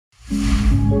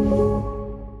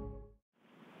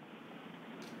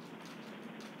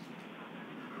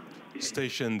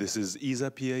station, this is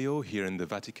Isa PAO here in the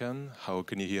Vatican. How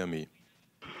can you hear me?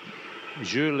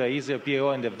 Jules, Isa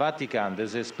PAO in the Vatican.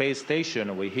 This is Space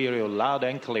Station. We hear you loud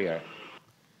and clear.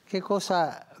 Che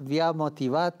cosa vi ha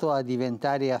motivato a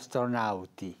diventare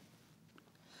astronauti?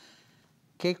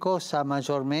 Che cosa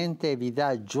maggiormente vi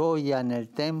dà gioia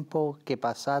nel tempo che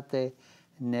passate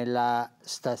nella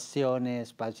stazione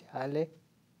spaziale?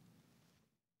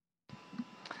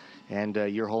 And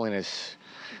Your Holiness,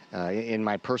 in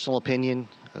my personal opinion,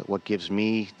 what gives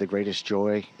me the greatest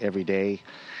joy every day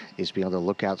is being able to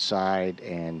look outside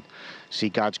and see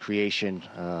God's creation,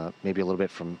 maybe a little bit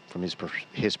from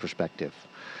his perspective.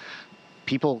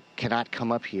 People cannot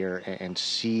come up here and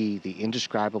see the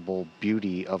indescribable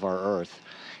beauty of our earth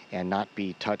and not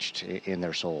be touched in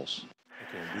their souls.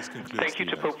 Okay, thank you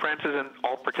to Pope Francis and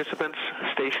all participants.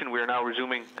 Station, we are now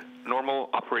resuming normal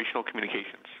operational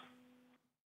communications.